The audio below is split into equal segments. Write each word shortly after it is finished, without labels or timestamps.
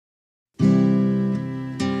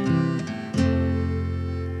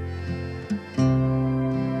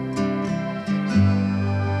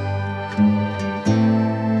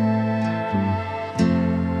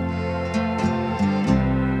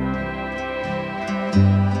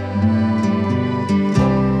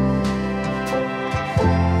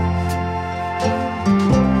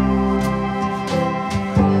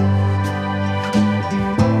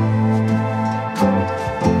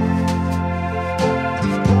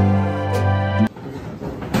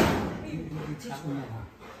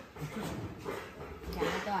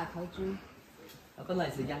本来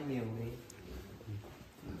是养牛的，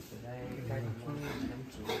现在改成养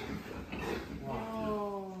猪。哦。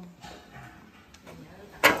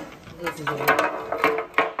20多。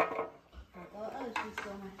好多20多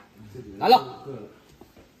吗？来了。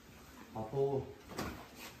好多。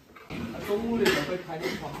中午的时候会开点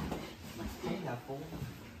窗，通一下风。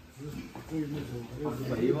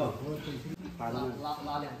肥吧？拉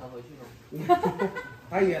2头回去了。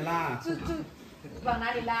太远啦。就往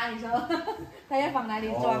哪里拉？你说他要往哪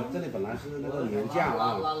里装？这里本来是那个牛架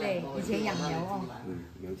啊。对，以前养牛哦。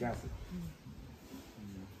牛架子。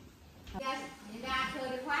人家喝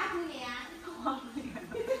的花姑娘。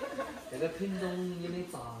这个品种有点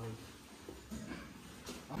杂。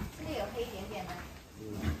这个有黑一点点的。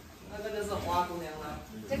那个就是花姑娘了。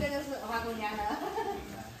这个就是花姑娘了。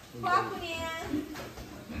花姑娘。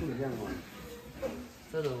不一样哦。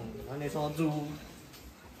这种按理说猪。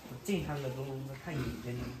健康的猪，看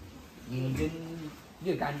眼睛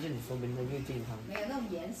越干净，说明它越健康。没有那种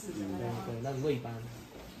眼屎什么的。对，那种胃斑。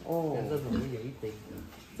哦。像这种是有一点，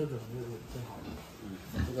这种是最好的。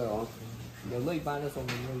这个哦。有胃斑的说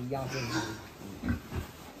明那亚健康。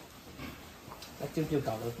那就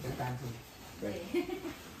搞得不干净。对。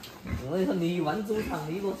我跟你说，你玩猪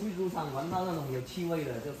场，你如果去猪场玩到那种有气味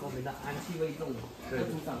的，就说明它氨气味重。这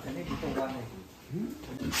猪场肯定不过关的。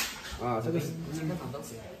啊，这个是基本上都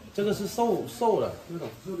是。这个是瘦的那种，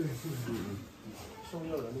瘦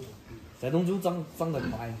肉的那种。这种猪长得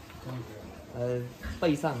快，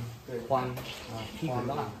背上宽啊，屁股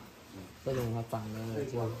大，这种它长得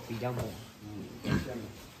就比较猛。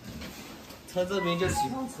车这边就喜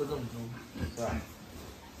欢吃这种猪，是吧？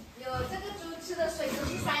有这个猪吃的水都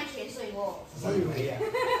是山泉水哦。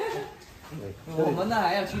我们那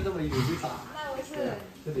还要去这么远去打？那不是。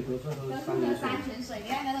这里都是山泉水，你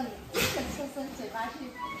看那种伸嘴巴去。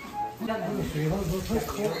那个水上头太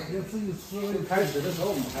抠，要自己吃。最开始的时候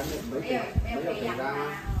我们还没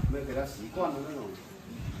给它习惯的那种。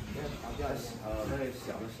在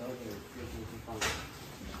小的时候就去放。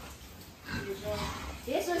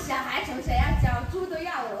别说小孩从小要教，猪都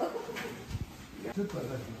要了。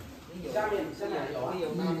下面有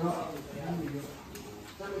那个。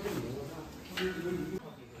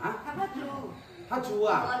啊？他怕猪。怕猪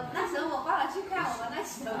啊？那时候我爸爸去看，我们那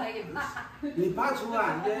时候也怕。你怕猪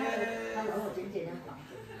啊？他给我捡那房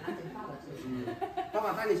子，拿整爸爸去。爸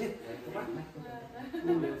爸带你去，走吧。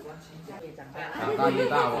长大业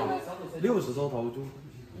大哦，60多头猪。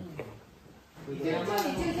这里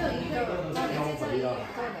就一个人，这里就一个人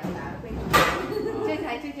做2打备注，这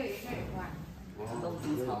台就一个人玩。种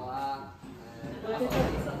猪草啊。一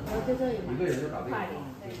个人就搞定。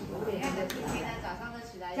对，你看这今天早上都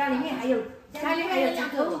起来。家里面还有2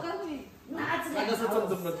头，我告诉你，那个是正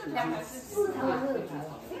宗的。4头是。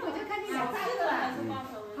因为我就看见好大个啊，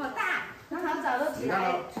好大，他很早都起来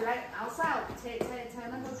熬烧，切那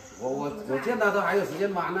个。我见他都还有时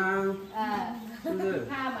间玩呢。是不是？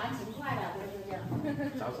他蛮勤快的，就是这样。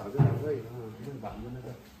早就来会啊，晚的那个，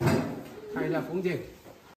看一下风景。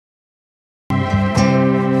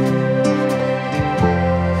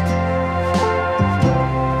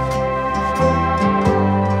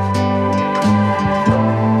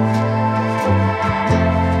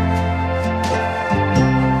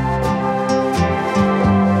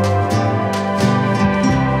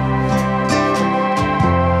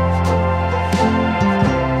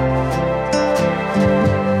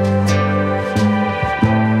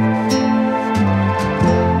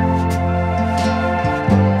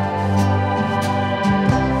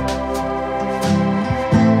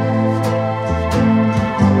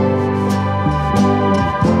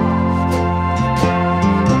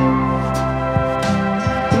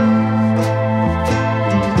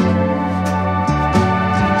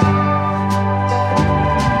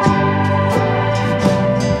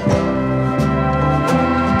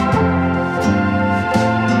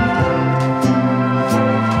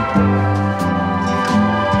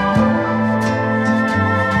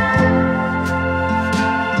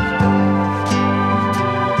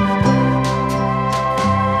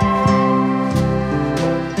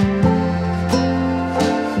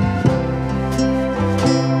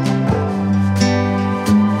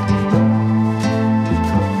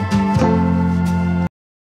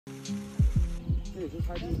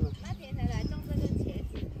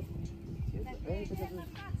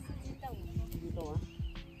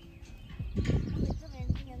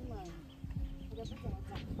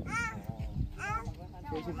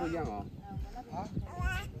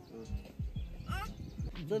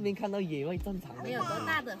这边看到野味正常的。没有多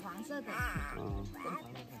大的黄色的。啊，正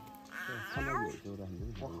常的看。看到野猪的很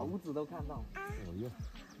正常。我猴子都看到。哦哟。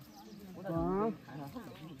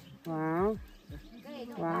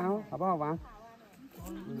玩，好不好玩？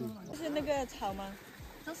是那个草吗？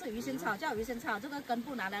这是鱼腥草，叫鱼腥草，这个根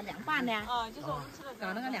部拿来凉拌的。啊，就是我们吃的。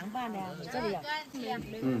搞那个凉拌的，这里有。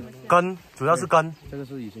根主要是根。这个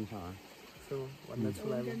是鱼腥草啊。是吗？闻得出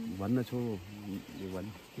来吗？闻得出，你闻。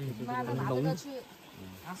妈都拿这个去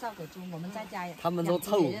熬烧给猪，我们在家也。他们都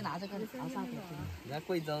臭。也拿这个熬烧给猪。你看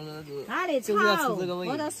贵州的哪里臭？就是要吃这个味。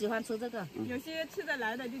我都喜欢吃这个。有些吃得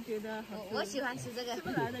来的就觉得好吃。我喜欢吃这个。吃不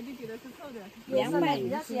来的就觉得是臭的。凉拌比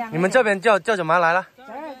较香。你们这边叫什么来了？折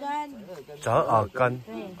耳根。折耳根。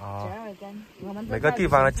对，折耳根。我们每个地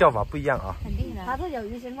方的叫法不一样啊。肯定的。它是有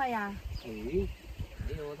鱼腥味呀。没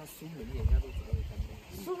有，它书名人家都折耳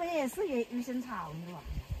根。书名也是鱼腥草，你知道吧？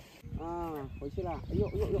啊，回去了。哎呦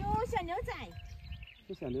呦呦！哟，小牛仔。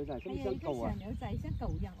这小牛仔是不是像狗啊？小牛仔像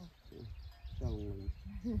狗一样哦。像。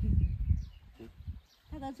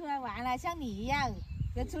他都出来玩了，像你一样，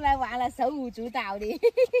都出来玩了，手舞足蹈的。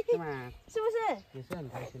是吗？是不是？也是很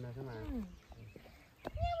开心的，是吗？嗯。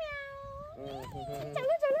喵喵。走了。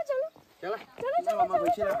走了，那我们回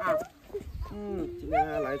去了啊。今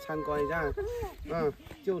天来参观一下，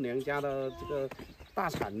舅娘家的这个大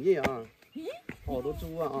产业啊，好多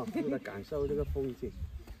猪啊，就来感受这个风景。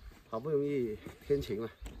好不容易天晴了，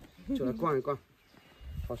就来逛一逛，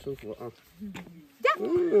好舒服啊。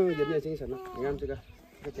有没有精神了？你看这个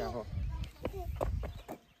家伙，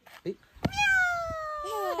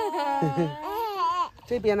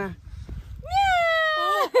这边呢？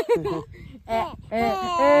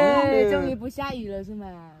终于不下雨了是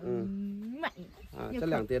吗？这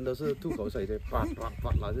2天都是吐口水的，叭，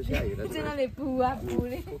老是下雨的。在那里扑啊扑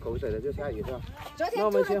的。吐口水的就下雨是吧？昨天那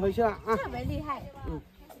我们先回去了啊。特别厉害。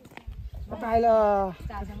拜拜了。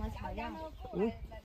找什么草药？